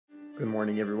Good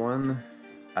morning, everyone.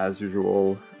 As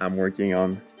usual, I'm working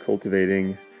on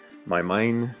cultivating my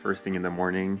mind first thing in the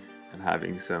morning and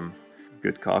having some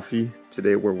good coffee.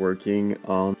 Today we're working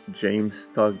on James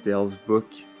Stockdale's book,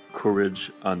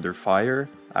 Courage Under Fire.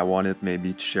 I wanted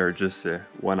maybe to share just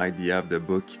one idea of the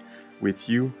book with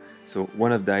you. So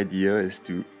one of the ideas is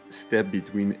to step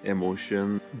between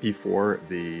emotion before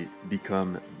they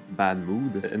become bad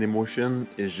mood. An emotion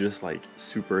is just like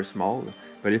super small,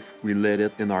 but if we let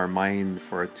it in our mind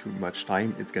for too much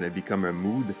time, it's gonna become a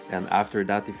mood. And after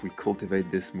that, if we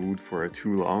cultivate this mood for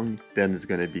too long, then it's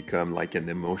gonna become like an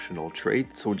emotional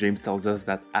trait. So James tells us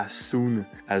that as soon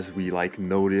as we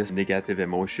notice negative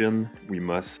emotion, we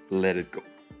must let it go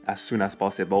as soon as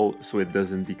possible so it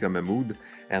doesn't become a mood.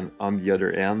 And on the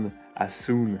other end, as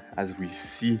soon as we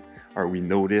see or we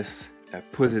notice a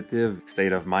positive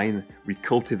state of mind, we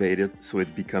cultivate it so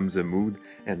it becomes a mood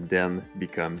and then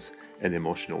becomes an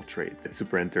emotional trait. It's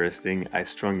super interesting. I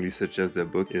strongly suggest the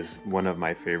book is one of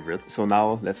my favorites. So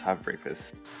now let's have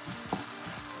breakfast.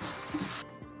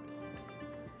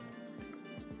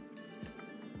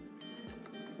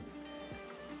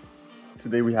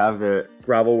 Today we have a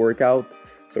gravel workout.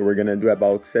 So we're gonna do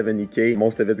about 70K.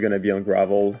 Most of it's gonna be on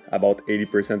gravel, about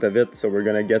 80% of it. So we're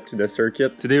gonna get to the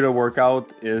circuit. Today the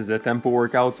workout is a tempo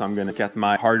workout, so I'm gonna get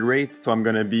my heart rate. So I'm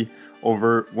gonna be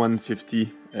over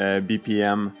 150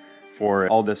 BPM for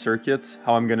all the circuits.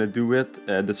 How I'm gonna do it,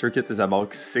 the circuit is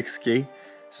about 6K.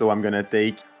 So I'm gonna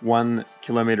take 1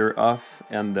 kilometer off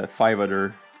and the 5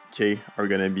 other K are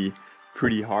gonna be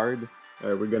pretty hard.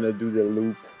 We're gonna do the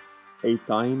loop 8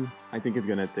 times. I think it's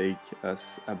gonna take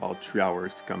us about 3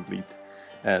 hours to complete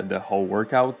the whole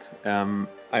workout.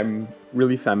 I'm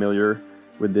really familiar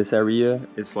with this area.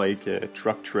 It's like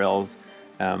truck trails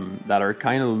that are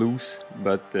kind of loose,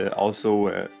 but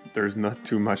also there's not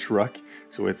too much rock,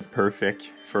 so it's perfect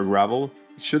for gravel.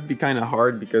 It should be kind of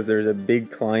hard because there's a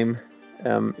big climb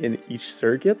in each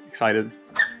circuit. Excited.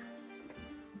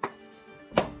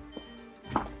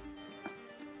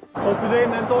 So today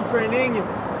mental training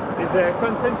is a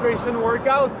concentration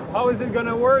workout. How is it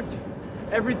gonna work?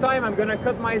 Every time I'm gonna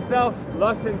cut myself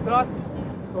lost in thought.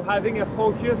 So having a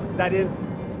focus that is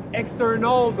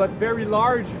external but very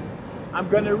large, I'm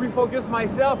gonna refocus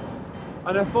myself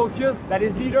on a focus that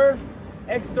is either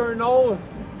external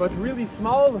but really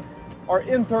small or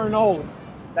internal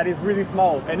that is really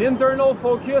small. An internal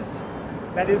focus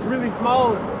that is really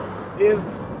small is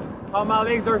how my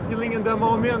legs are feeling in the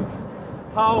moment,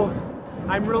 how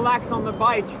I'm relaxed on the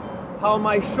bike, how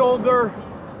my shoulder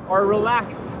are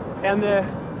relaxed. And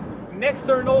an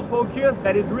external focus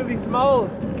that is really small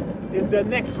is the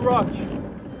next rock,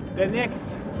 the next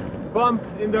bump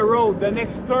in the road, the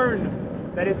next turn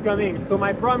that is coming. So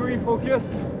my primary focus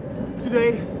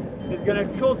today is gonna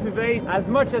cultivate as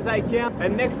much as I can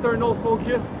an external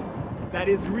focus that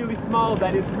is really small,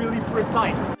 that is really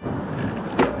precise.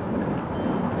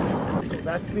 So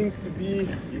that seems to be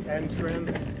the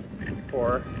entrance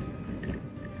for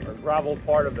the gravel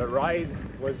part of the ride.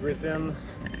 It was written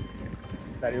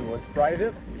that it was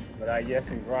private, but I guess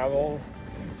in gravel,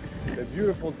 the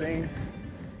beautiful thing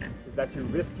is that you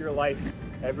risk your life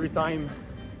every time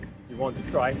you want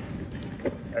to try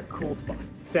a cool spot.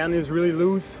 Sand is really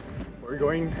loose. We're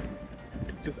going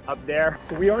just up there.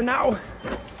 So we are now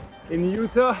in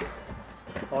Utah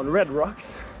on Red Rocks.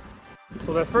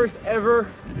 So the first ever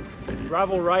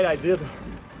gravel ride I did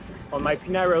on my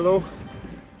Pinarello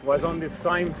was on this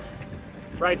time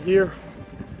right here,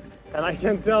 and I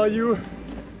can tell you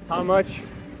how much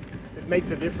it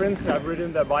makes a difference. I've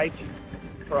ridden the bike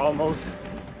for almost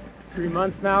 3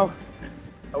 months now.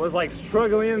 I was like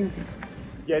struggling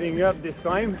getting up this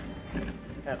time,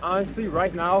 and honestly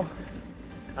right now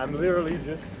I'm literally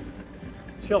just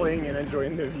chilling and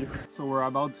enjoying the view. So we're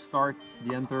about to start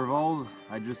the intervals.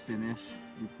 I just finished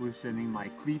repositioning my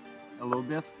cleat a little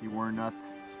bit. They were not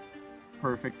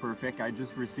perfect. I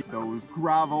just received those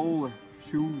gravel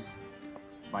shoes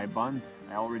by Bunt.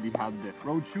 I already had the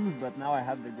road shoes, but now I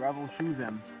have the gravel shoes,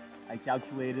 and I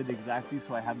calculated exactly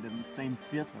so I had the same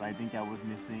fit, but I think I was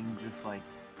missing just like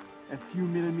a few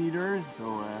millimeters.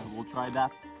 So we'll try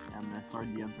that and start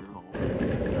the interval.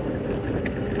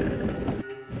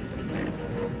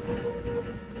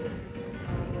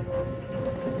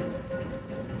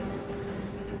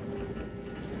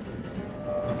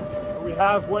 We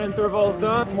have one interval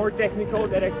done, more technical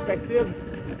than expected.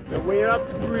 The way up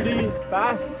pretty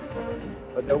fast,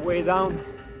 but the way down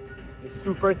is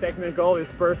super technical,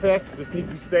 it's perfect. Just need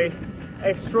to stay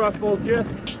extra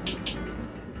focused.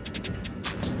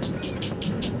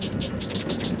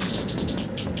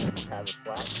 Have a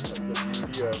flat, but the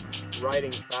beauty of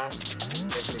riding fast,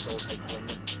 technical takes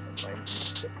limit. That's my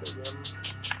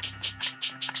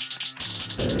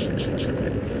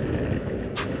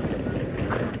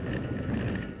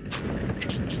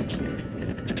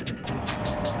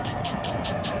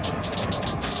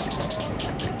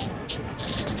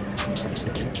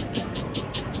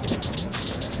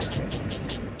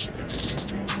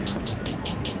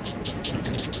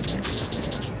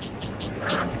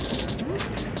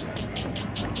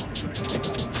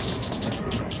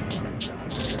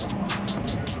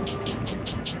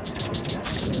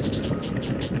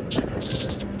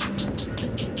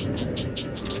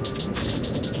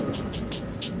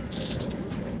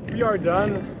we are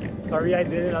done. Sorry I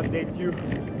didn't update you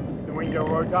doing the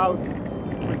workout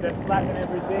with the flat and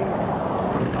everything.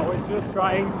 I was just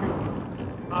trying to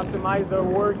optimize the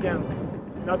work and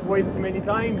not waste too many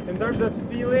times. In terms of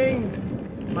feeling,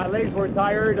 my legs were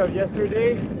tired of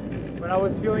yesterday, but I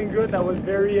was feeling good. I was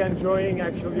very enjoying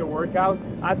actually a workout.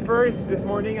 At first, this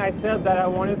morning I said that I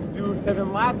wanted to do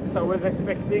 7 laps. I was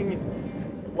expecting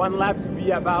one lap to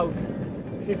be about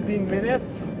 15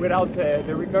 minutes without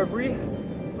the recovery,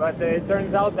 but it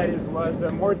turns out that it was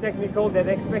more technical than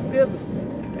expected,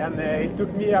 and it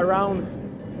took me around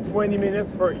 20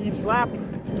 minutes for each lap.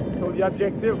 So the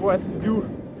objective was to do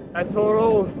a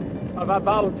total of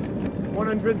about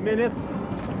 100 minutes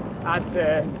at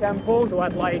tempo, so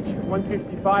at like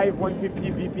 155,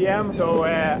 150 BPM. So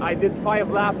I did 5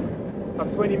 laps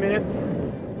of 20 minutes,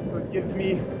 so it gives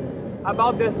me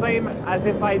about the same as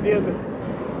if I did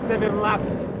 7 laps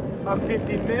of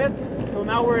 15 minutes. So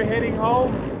now we're heading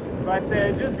home, but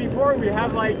just before we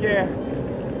have like a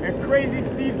crazy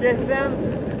steep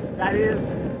descent that is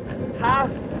half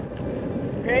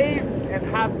paved and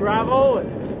half gravel.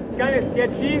 It's kind of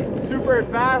sketchy, super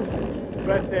fast,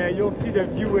 but you'll see the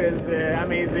view is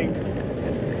amazing.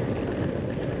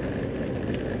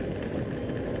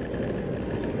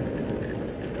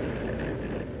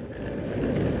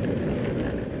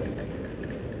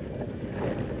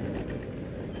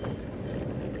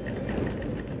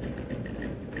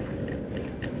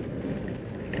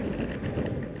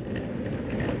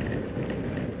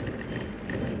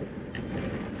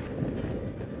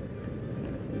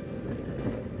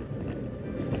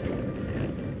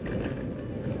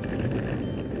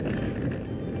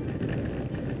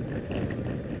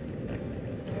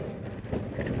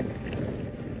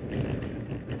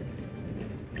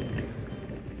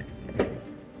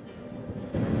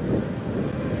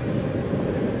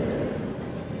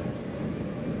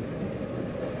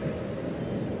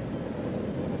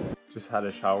 Just had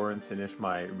a shower and finished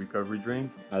my recovery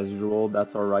drink. As usual,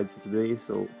 that's our ride for today.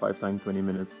 So 5 times 20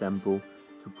 minutes tempo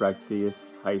to practice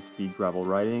high-speed gravel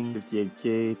riding.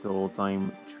 58k, total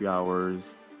time 3 hours.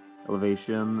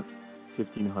 Elevation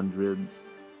 1500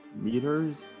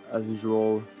 meters. As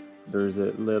usual, there's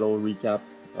a little recap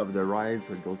of the ride.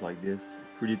 So it goes like this.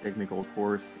 Pretty technical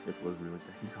course. It was really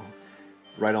technical.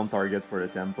 Right on target for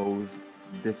the tempos.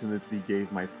 Definitely gave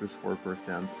my plus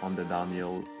 4% on the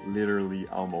downhill, literally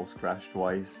almost crashed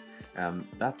twice, and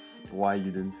that's why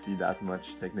you didn't see that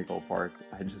much technical part.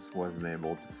 I just wasn't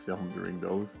able to film during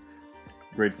those.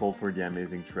 Grateful for the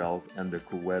amazing trails and the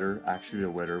cool weather. Actually, the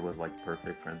weather was like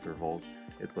perfect for intervals.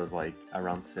 It was like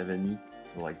around 70,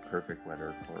 so like perfect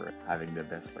weather for having the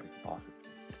best legs possible.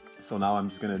 So now I'm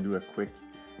just gonna do a quick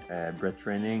breath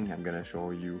training. I'm gonna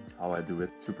show you how I do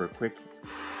it super quick.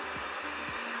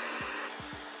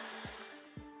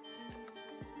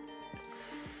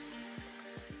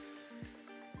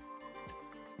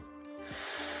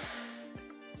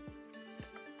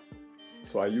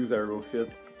 So I use AeroFit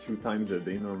 2 times a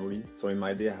day normally. So in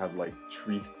my day I have like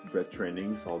 3 breath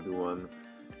trainings. So I'll do one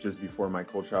just before my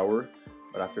cold shower.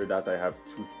 But after that I have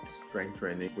 2 strength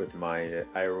training with my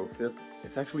AeroFit.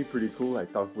 It's actually pretty cool. I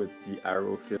talked with the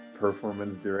AeroFit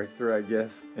performance director, I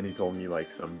guess, and he told me like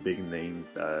some big names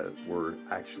that were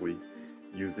actually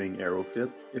using AeroFit.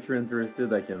 If you're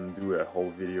interested, I can do a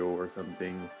whole video or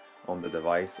something on the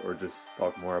device or just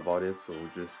talk more about it. So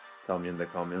just tell me in the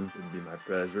comments, it'd be my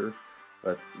pleasure.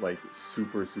 But like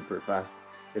super fast.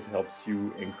 It helps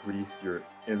you increase your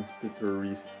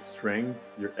inspiratory strength,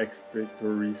 your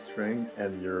expiratory strength,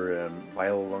 and your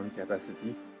vital lung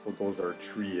capacity. So those are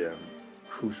 3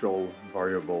 crucial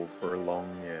variables for lung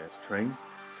strength.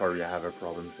 Sorry, I have a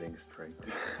problem saying strength.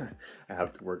 I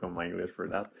have to work on my English for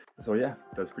that. So yeah,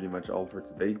 that's pretty much all for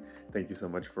today. Thank you so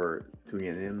much for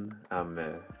tuning in. I'm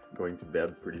going to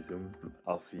bed pretty soon.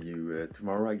 I'll see you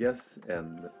tomorrow, I guess.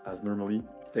 And as normally,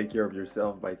 take care of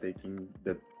yourself by taking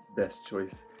the best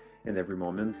choice in every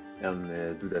moment, and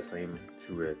do the same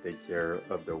to take care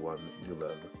of the one you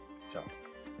love. Ciao.